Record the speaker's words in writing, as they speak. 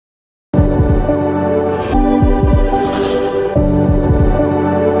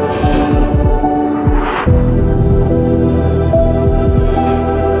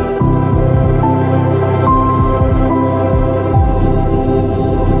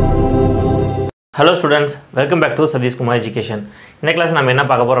Hello students, welcome back to Sathiskumar education. In this class, we will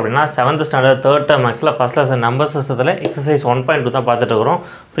talk about 7th standard 3rd term maths first lesson number system exercise 1.2 தான் பார்த்துட்டு இருக்கோம்.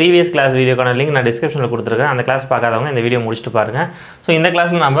 Previous class video கான link நான் descriptionல கொடுத்திருக்கேன். அந்த class பார்க்காதவங்க இந்த video முடிச்சிட்டு பாருங்க. So இந்த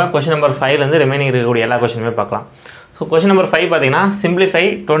classல நாம question number 5 ல இருந்து remaining இருக்கக்கூடிய எல்லா क्वेश्चनமே பார்க்கலாம். So question number 5 பாத்தீங்கன்னா simplify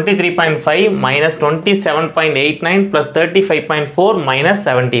 23.5 minus 27.89 plus 35.4 minus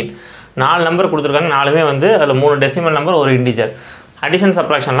 17. நாலு நம்பர் கொடுத்திருக்காங்க. நாலுமே வந்து அதுல மூணு டெசிமல் நம்பர் ஒரு இன்டிஜர். Addition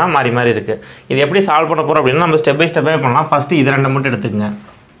subtraction லாம் மாறி இருக்கு. இது எப்படி சால்வ் பண்ண போறோம் அப்படினா நம்ம ஸ்டெப் பை ஸ்டெப்பா பண்ணலாம். ஃபர்ஸ்ட் இது ரெண்டு மட்டும் எடுத்துக்கங்க.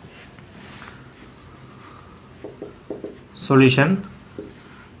 Solution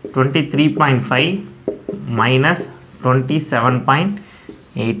 23.5 minus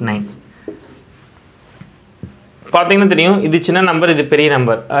 27.89. பாத்தீங்கன்னா தெரியும் இது சின்ன நம்பர் இது பெரிய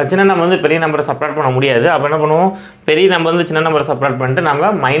நம்பர். சின்ன நம்பர் வந்து பெரிய நம்பரை சப்ட்ராக்ட் பண்ண முடியாது. அப்ப என்ன பண்ணுவோம்? பெரிய நம்பர் வந்து சின்ன நம்பரை சப்ட்ராக்ட் பண்ணிட்டு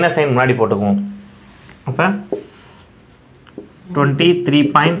நாம மைனஸ் சைன் முன்னாடி போட்டுக்குவோம். அப்ப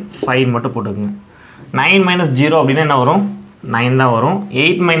 23.5 மட்டும் போட்டுக்கங்க. 9 minus 0 அப்படினா என்ன வரும்? 9 தான் வரும்.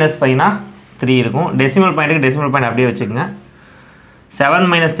 8 minus 5 னா 3 இருக்கும். டெசிமல் பாயிண்ட்க்கு டெசிமல் பாயிண்ட் அப்படியே வச்சுக்கங்க. 7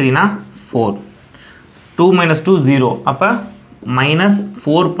 minus 3 னா 4. 2 minus 2 0. அப்ப minus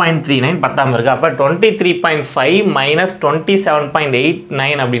 4.39 பத்தாம இருக்கு. அப்ப 23.5 minus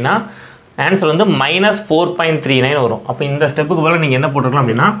 27.89 அப்படினா ஆன்சர் வந்து minus 4.39 வரும். அப்ப இந்த ஸ்டெப்புக்கு பதிலா நீங்க என்ன போட்டுக்கலாம்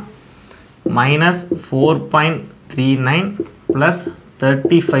அப்படினா minus 4.39 plus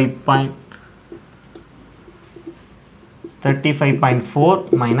 35.4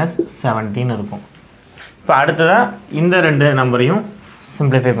 minus 17 இருக்கும். இப்போ அடுத்ததா இந்த ரெண்டு நம்பரையும்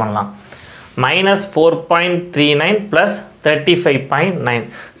சிம்பிளிஃபை பண்ணலாம். minus 4.39 plus 35.9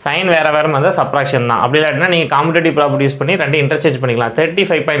 சைன் வேற வந்து சப்ட்ராக்ஷன் தான். அப்படி இல்லாட்டினா நீங்க காம்படிட்டிவ் ப்ராப்பர்ட்டி யூஸ் பண்ணி ரெண்டு இன்டர்சேஞ்ச் பண்ணிக்கலாம்.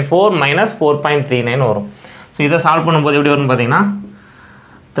 35.4 minus 4.39 வரும். சோ இத சால்வ் பண்ணும்போது எப்படி வரும்னு பாத்தீங்கன்னா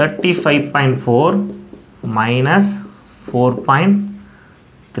 35.4 minus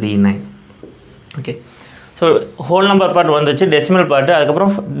 4.39. Okay. So whole number part வந்துச்சு decimal part. அதுக்கு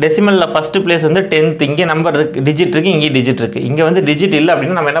அப்புறம் decimalல first place வந்து 10th. இங்க நம்பர் இருக்கு digit இருக்கு இங்க digit இருக்கு. இங்க வந்து digit இல்ல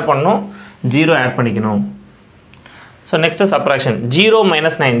அப்படினா நம்ம என்ன பண்ணனும்? 0 ஆட் பண்ணிக்கணும். So next subtraction 0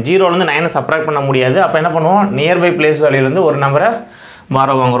 minus 9. 0 ல இருந்து 9 சப்ட்ராக்ட் பண்ண முடியாது. அப்ப என்ன பண்ணுவோம்? நியர்பை பிளேஸ் வேல்யூல இருந்து ஒரு நம்பரை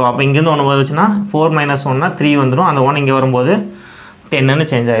பாரோ வாங்குறோம். அப்ப இங்க இருந்து 1 வந்துச்சுனா 4 minus 1 னா 3 வந்துரும். அந்த 1 இங்க வரும்போது 10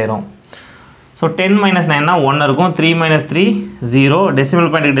 ன்னு சேஞ்ச் ஆயிரும். So 10 minus 9 னா 1 இருக்கும். 3 minus 3 0. டெசிமல்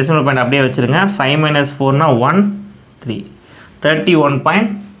பாயிண்ட் அப்படியே வச்சிருங்க. 5 minus 4 னா 1 3.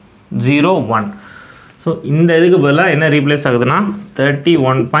 31.01. So இந்த இதுக்கு பதிலா என்ன ரீப்ளேஸ் ஆகுதுன்னா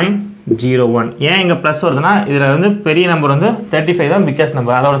 31.01. ஏன் இங்க பிளஸ் வருதுன்னா இதுல வந்து பெரிய நம்பர் வந்து 35 தான் பிக்கஸ்ட்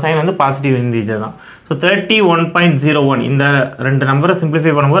நம்பர். அதோட சைன் வந்து பாசிட்டிவ் இன்டிஜர் தான். So 31.01 இந்த ரெண்டு நம்பரை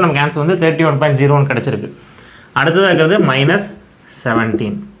சிம்பிளிஃபை பண்ணும்போது நமக்கு ஆன்சர் வந்து 31.01 கிடைச்சிருக்கு. அடுத்ததா இருக்குது minus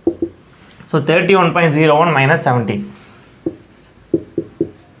 17. So 31.01 minus 17.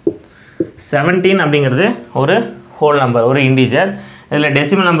 17 அப்படிங்கிறது ஒரு ஹோல் நம்பர், ஒரு இன்டிஜர். இதுல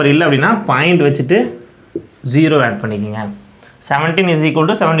டெசிமல் நம்பர் இல்ல அப்படினா பாயிண்ட் வச்சிட்டு 0 ஆட் பண்ணிக்கங்க. 17 is equal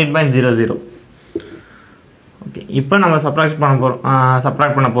to 17.00. ஓகே, இப்போ நம்ம சப்ட்ராக்ட்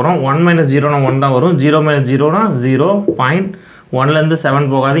பண்ண போறோம். 1 minus 0 னா 1 தான் வரும். 0 minus 0 னா 0.1 ல இருந்து 7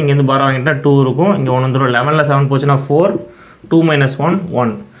 போகாது. இங்க இருந்து பாரோ வாங்கிட்டா 2 இருக்கும். இங்க 1 வந்துரும். 11 ல 7 போச்சுனா 4. 2 minus 1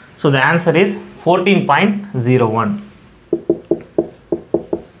 1. So the answer is 14.01.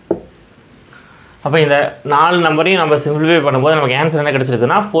 அப்ப இந்த நாலு நம்பரையும் நம்ம சிம்பிளிஃபை பண்ணும்போது நமக்கு ஆன்சர் என்ன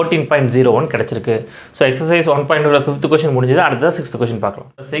கிடைச்சிருக்குன்னா 14.01 கிடைச்சிருக்கு. So exercise 1.2 ல 5th question முடிஞ்சது. அடுத்து 6th question பார்க்கலாம்.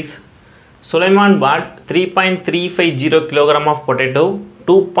 6. Sulaiman bought 3.350 kg of potato,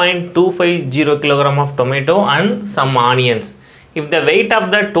 2.250 kg of tomato and some onions. If the weight of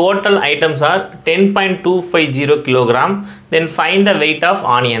the total items are 10.250 kg, then find the weight of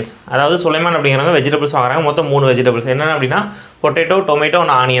onions. அதாவது Sulaiman அப்படிங்கறவங்க vegetables வாங்குறாங்க. மொத்தம் 3 vegetables. என்னன்னா அப்படினா potato, tomato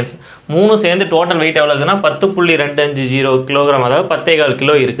and onions. மூணு சேர்ந்து total weight எவ்வளவு இருக்குன்னா 10.250 kg, அதாவது 10.25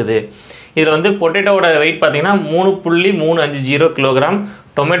 கிலோ இருக்குது. இதுல வந்து பொட்டேட்டோவோட weight பாத்தீங்கன்னா 3.350 kg,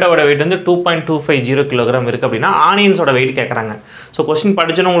 டொமேட்டோவோட weight வந்து 2.250 kg இருக்கு அப்படினா ஆனியன்ஸோட weight கேக்குறாங்க. சோ क्वेश्चन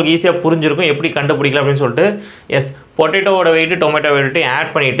படிச்சோம் உங்களுக்கு ஈஸியா புரிஞ்சிருக்கும் எப்படி கண்டுபிடிக்கலாம் அப்படினு சொல்லிட்டு S பொட்டேட்டோவோட weight tomato weight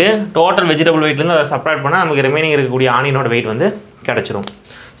add பண்ணிட்டு டோட்டல் வெஜிடபிள் weightல இருந்து அத சப்ட்ராக்ட் பண்ணா நமக்கு ரிமைனிங் இருக்கக்கூடிய ஆனியனோட weight வந்து கிடைச்சிரும்.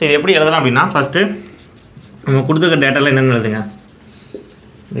 சோ இது எப்படி எழுதலாம் அப்படினா ஃபர்ஸ்ட் நம்ம கொடுத்திருக்க டேட்டால என்னன்னு எழுதுங்க.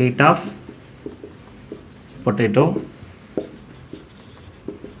 weight of potato,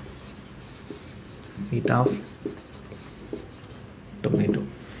 weight of tomato.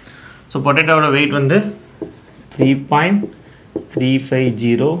 So potato weight வந்து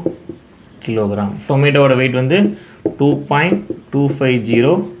 3.350 kg. Tomato weight வந்து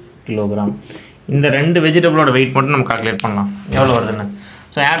 2.250 kg. இந்த ரெண்டு வெஜிடபிளோட weight மட்டும் நம்ம கால்குலேட் பண்ணலாம். எவ்வளவு வருதுன்னு.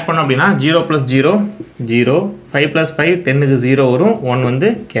 So add பண்ணோம் அப்படினா 0 plus 0 0, 5 plus 5 10 க்கு 0 வரும், 1 வந்து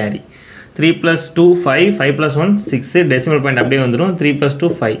carry. 3 plus 2 5, 5 plus 1 6, decimal point அப்படியே வந்துடும் 3 plus 2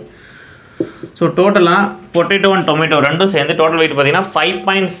 5. ஸோ டோட்டலாக பொட்டேட்டோ அண்ட் டொமேட்டோ ரெண்டும் சேர்ந்து டோட்டல் வெயிட் பார்த்தீங்கன்னா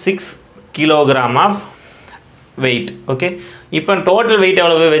 5.6 கிலோகிராம் ஆஃப் வெயிட். ஓகே, இப்போ டோட்டல் வெயிட்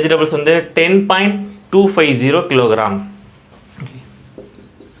எவ்வளவு வெஜிடபிள்ஸ் வந்து 10.250 kilogram.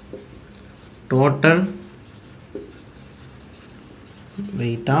 Total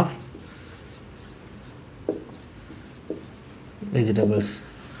weight of vegetables.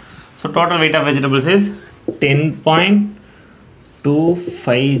 So total weight of vegetables is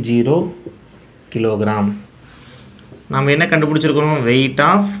 10.250 kilogram. நாம் என்ன கண்டுபிடிச்சிருக்கோம்? weight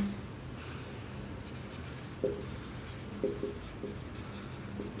of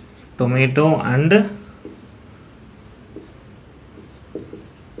tomato and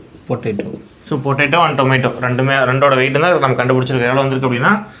potato. So potato and tomato ரெண்டோட வெயிட் தான் நம்ம கண்டுபிடிச்சிருக்கோம். எவ்வளோ வந்திருக்கு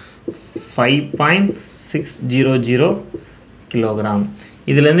அப்படின்னா 5.600 கிலோகிராம்.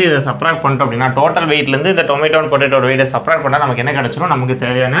 இதுலேருந்து இதை சப்ராக்ட் பண்ணிட்டோம் அப்படின்னா டோட்டல் வெயிட்லேருந்து இந்த டொமேட்டோ அண்ட் பொட்டேட்டோட வெயிட்டை சப்ராக்ட் பண்ணால் நமக்கு என்ன கிடச்சிரும்? நமக்கு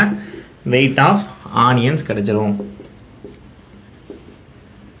தேவையான வெயிட் ஆஃப் ஆனியன்ஸ் கிடச்சிரும்.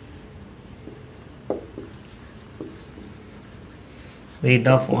 வெயிட்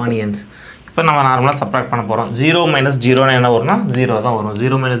ஆஃப் ஆனியன்ஸ் இப்போ நம்ம நார்மலாக சப்ராக்ட் பண்ண போகிறோம். 0 - 0 என்ன வரும்னா 0 தான் வரும்.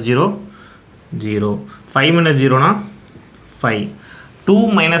 0 - 0 0, 5 - 0 5, 2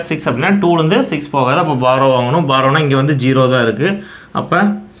 - 6 அப்படின்னா 2லேருந்து 6 போகாது. அப்போ பாரோ வாங்கணும். பாரோனா இங்கே வந்து 0 தான் இருக்குது. அப்போ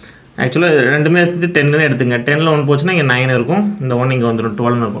ஆக்சுவலாக ரெண்டுமே எடுத்து 10 எடுத்துங்க. 10ல் 1 போச்சுன்னா இங்கே 9 இருக்கும். இந்த 1 இங்கே வந்துடும்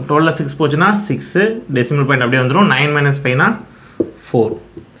 12 இருக்கும். 12ல் 6 போச்சுன்னா 6, டெசிமல் பாயிண்ட் அப்படியே வந்துடும். 9 - 5 4.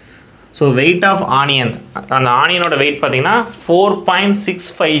 ஸோ வெயிட் ஆஃப் ஆனியன்ஸ், அந்த ஆனியனோட வெயிட் பார்த்தீங்கன்னா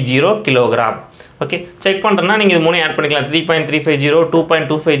 4.650 கிலோகிராம். ஓகே, செக் பண்ணுறேன்னா நீங்கள் இது 3 ஆட் பண்ணிக்கலாம். 3.350,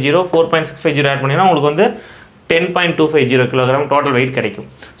 2.250, 4.650 ஆட் பண்ணிங்கன்னா உங்களுக்கு வந்து 10.250 கிலோகிராம் டோட்டல் வெயிட் கிடைக்கும்.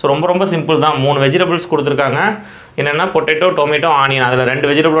 ஸோ ரொம்ப சிம்பிள் தான். 3 வெஜிடபிள்ஸ் கொடுத்துருக்காங்க. என்னென்னா பொட்டேட்டோ, டொமேட்டோ, ஆனியன். அதில் 2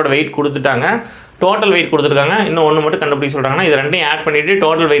 வெஜிடபிளோட வெயிட் கொடுத்துட்டாங்க. டோட்டல் வெயிட் கொடுத்துருக்காங்க. இன்னும் ஒன்று மட்டும் கண்டுபிடிக்க சொல்கிறாங்கன்னா இது ரெண்டையும் ஆட் பண்ணிவிட்டு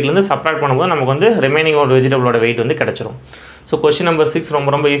டோட்டல் வெயிட்லேருந்து சப்ராக்ட் பண்ணும்போது நமக்கு வந்து ரிமைனிங் ஒரு வெஜிடபிளோட வெயிட் வந்து கிடச்சிரும். ஸோ கொஸ்டின் நம்பர்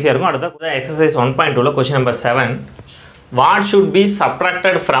 6 ரொம்ப ஈஸியாக இருக்கும். அடுத்த exercise 1.2ல question number 7. What should be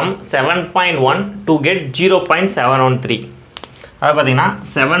subtracted from 7.1 to get 0.713? அதாவது பார்த்தீங்கன்னா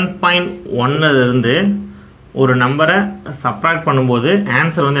 7.1லேருந்து ஒரு நம்பரை சப்ராக்ட் பண்ணும்போது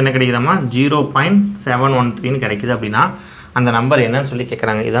ஆன்சர் வந்து என்ன கிடைக்குதாம்மா? 0.713 கிடைக்குது. அப்படின்னா அந்த நம்பர் என்னன்னு சொல்லி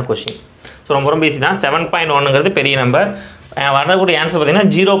கேட்குறாங்க. இதுதான் கொஸ்டின். ஸோ ரொம்ப ஈஸி தான். 7.1ங்கிறது பெரிய நம்பர். வரக்கூடிய ஆன்சர் பார்த்தீங்கன்னா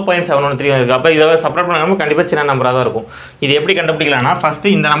 0.713 இருக்குது. அப்போ இதை சப்ராக்ட் பண்ணாமல் கண்டிப்பாக சின்ன நம்பராக தான் இருக்கும். இது எப்படி கண்டுபிடிக்கலாம்னா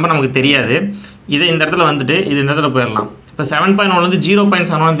ஃபஸ்ட்டு இந்த நம்பர் நமக்கு தெரியாது. இது இந்த இடத்துல வந்துட்டு இது இந்த இடத்துல போயிடலாம். இப்போ 7.1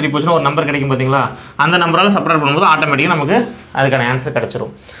 0.713 போச்சுன்னா ஒரு நம்பர் கிடைக்கும் பார்த்தீங்களா? அந்த நம்பரால் சப்ராக்ட் பண்ணும்போது ஆட்டோமேட்டிக்காக நமக்கு அதுக்கான ஆன்சர்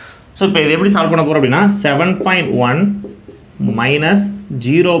கிடச்சிரும். ஸோ இப்போ இது எப்படி சால்வ் பண்ண போகிறோம் அப்படின்னா 7.1 -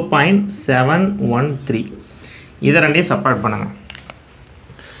 0.713 இதை ரெண்டையும் சப்ராக்ட் பண்ணுங்கள்.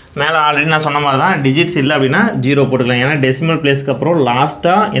 மேலே ஆல்ரெடி நான் சொன்ன மாதிரி தான், டிஜிட்ஸ் இல்லை அப்படின்னா 0 போட்டுக்கலாம். ஏன்னா டெசிமல் பிளேஸ்க்கு அப்புறம்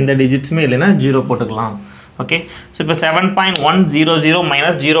லாஸ்ட்டாக எந்த டிஜிட்ஸுமே இல்லைன்னா 0 போட்டுக்கலாம். ஓகே, ஸோ இப்போ 7.100 -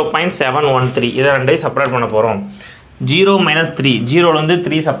 0.713 இதை ரெண்டையும் சப்ராக்ட் பண்ண போகிறோம். 0 - 3, 0லேருந்து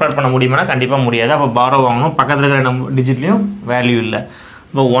 3 சப்ராக்ட் பண்ண முடியுமானா கண்டிப்பாக முடியாது. அப்போ பாரோ வாங்கணும். பக்கத்தில் இருக்கிற டிஜிட்லேயும் வேல்யூ இல்லை.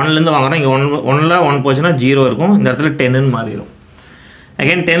 இப்போ 1லேருந்து வாங்குகிறோம். இங்கே 1ல் 1 போச்சுன்னா 0 இருக்கும். இந்த இடத்துல 10ன்னு மாறிடும்.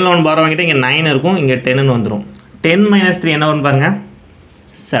 அகைன் 10ல் 1 பாரோ வாங்கிட்டு இங்கே 9 இருக்கும். இங்கே 10ன்னு வந்துடும். 10 - 3 என்ன வரும் பாருங்கள்?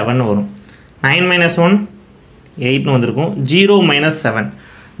 7 வரும். 9 - 1 8ன்னு வந்திருக்கும். 0 - 7,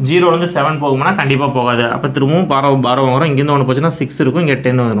 0லேருந்து 7 போகுமானா கண்டிப்பாக போகாது. அப்போ திரும்பவும் பாரோ வாங்குகிறோம். இங்கேருந்து 1 போச்சுன்னா 6 இருக்கும். இங்கே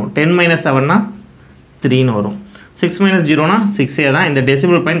 10 வந்துடும். 10 - 7னா 3ன்னு வரும். 6 - 0னா 6 தான். இந்த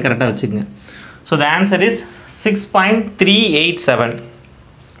டெசிமல் பாயிண்ட் கரெக்டாக வச்சுக்கோங்க. So the answer is 6.387.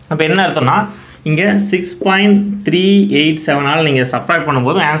 அப்போ என்ன அர்த்தம்னா இங்கே 6.387 நீங்கள் சப்ராக்ட்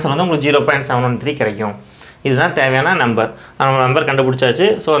பண்ணும்போது ஆன்சர் வந்து உங்களுக்கு 0.713 கிடைக்கும். இதுதான் தேவையான நம்பர். நம்ம நம்பர் கண்டுபிடிச்சாச்சு.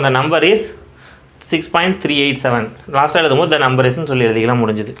 ஸோ அந்த நம்பர் இஸ் 6.387. லாஸ்ட்டாக எழுதும்போது த நம்பர் இஸ்ன்னு சொல்லி எழுதிக்கலாம்,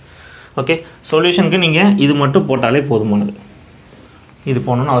 முடிஞ்சுது. ஓகே, சொல்யூஷனுக்கு நீங்கள் இது மட்டும் போட்டாலே போதுமானது. இது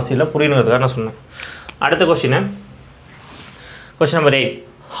போகணுன்னு அவசியம் இல்லை, புரியணுங்கிறதுக்காக நான் சொன்னேன். அடுத்த question number 8.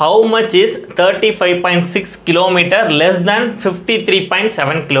 How much is 35.6 km less than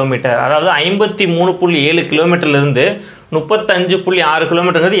 53.7 km? அதாவது 53.7 கிலோமீட்டர்லேருந்து 35.6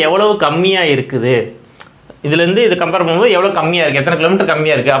 கிலோமீட்டருங்கிறது எவ்வளவு கம்மியாக இருக்குது? இதுலேருந்து இது கம்பேர் பண்ணும்போது எவ்வளோ கம்மியாக இருக்குது, எத்தனை கிலோமீட்டர்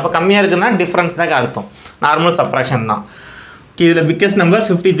கம்மியாக இருக்குது? அப்போ கம்மியாக இருக்குன்னா டிஃப்ரென்ஸ் தான் அர்த்தம். நார்மல் சப்ராக்ஷன் தான். இதில் பிக்கஸ்ட் நம்பர்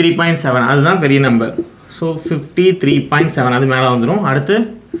 53.7, அதுதான் பெரிய நம்பர். ஸோ 53.7 அது மேலே வந்துடும். அடுத்து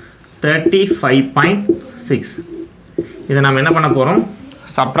 35.6 இதை நம்ம என்ன பண்ண போகிறோம்?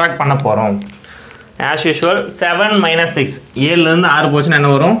 சப்ராக்ட் பண்ண போகிறோம். ஆஸ் யூஷுவல் 7 - 6, 7லேருந்து 6 போச்சுன்னா என்ன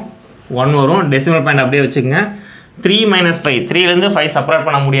வரும்? 1 வரும். டெசிமல் பாயிண்ட் அப்படியே வச்சுக்கோங்க. 3 - 5, 3லேருந்து 5 சப்ராக்ட்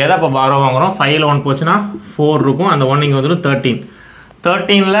பண்ண முடியாது. அப்போ பாரோ வாங்குகிறோம். 5ல் 1 போச்சுன்னா 4 இருக்கும். அந்த 1 இங்கே வந்துடும் 13.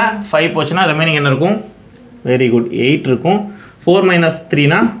 13ல 5 போச்சுன்னா ரிமைனிங் என்ன இருக்கும்? வெரி குட் 8 இருக்கும். 4 minus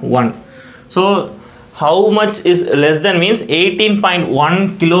 3னா 1. So how much is less than means 18.1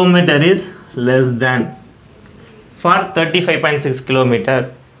 kilometer is less than for 35.6 kilometer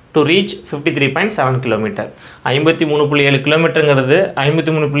to reach 53.7 kilometer. 53.7 கிலோமீட்டருங்கிறது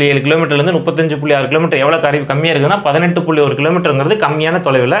 53.7 கிலோமீட்டர்லேருந்து 35.6 kilometre எவ்வளோ கம்மியாக இருக்குதுன்னா 18.1 கிலோமீட்டருங்கிறது கம்மியான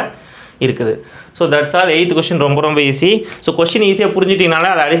தொலைவில் இருக்குது. So that's all. 8th question ரொம்ப ஈஸி. ஸோ கொஸ்டின் ஈஸியாக புரிஞ்சிட்டிங்கனால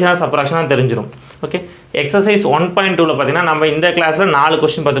அது அடிஷனல் சப்ராக்ஷனாக தெரிஞ்சிடும். ஓகே, எக்ஸசைஸ் 1.2ல பார்த்தீங்கன்னா நம்ம இந்த கிளாஸில் 4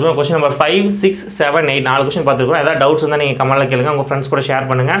 கொஸ்டின் பார்த்துருக்கோம். கொஸ்டின் நம்பர் 5, 6, 7, 8 4 கொஸ்டின் பார்த்துருக்கோம். ஏதாவது டவுட்ஸ் இருந்தால் நீங்கள் கமெண்ட்டில் கேளுங்க, உங்கள் ஃப்ரெண்ட்ஸ் கூட ஷேர்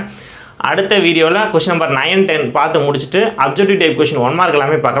பண்ணுங்கள். அடுத்த வீடியோவில் கொஸ்டின் நம்பர் 9, 10 பார்த்து முடிச்சுட்டு அப்ஜெக்டிவ் டைப் கொஸ்டின் 1 மார்க்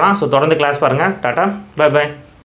எல்லாமே பார்க்கலாம். ஸோ தொடர்ந்து கிளாஸ் பாருங்கள். Tata, by by.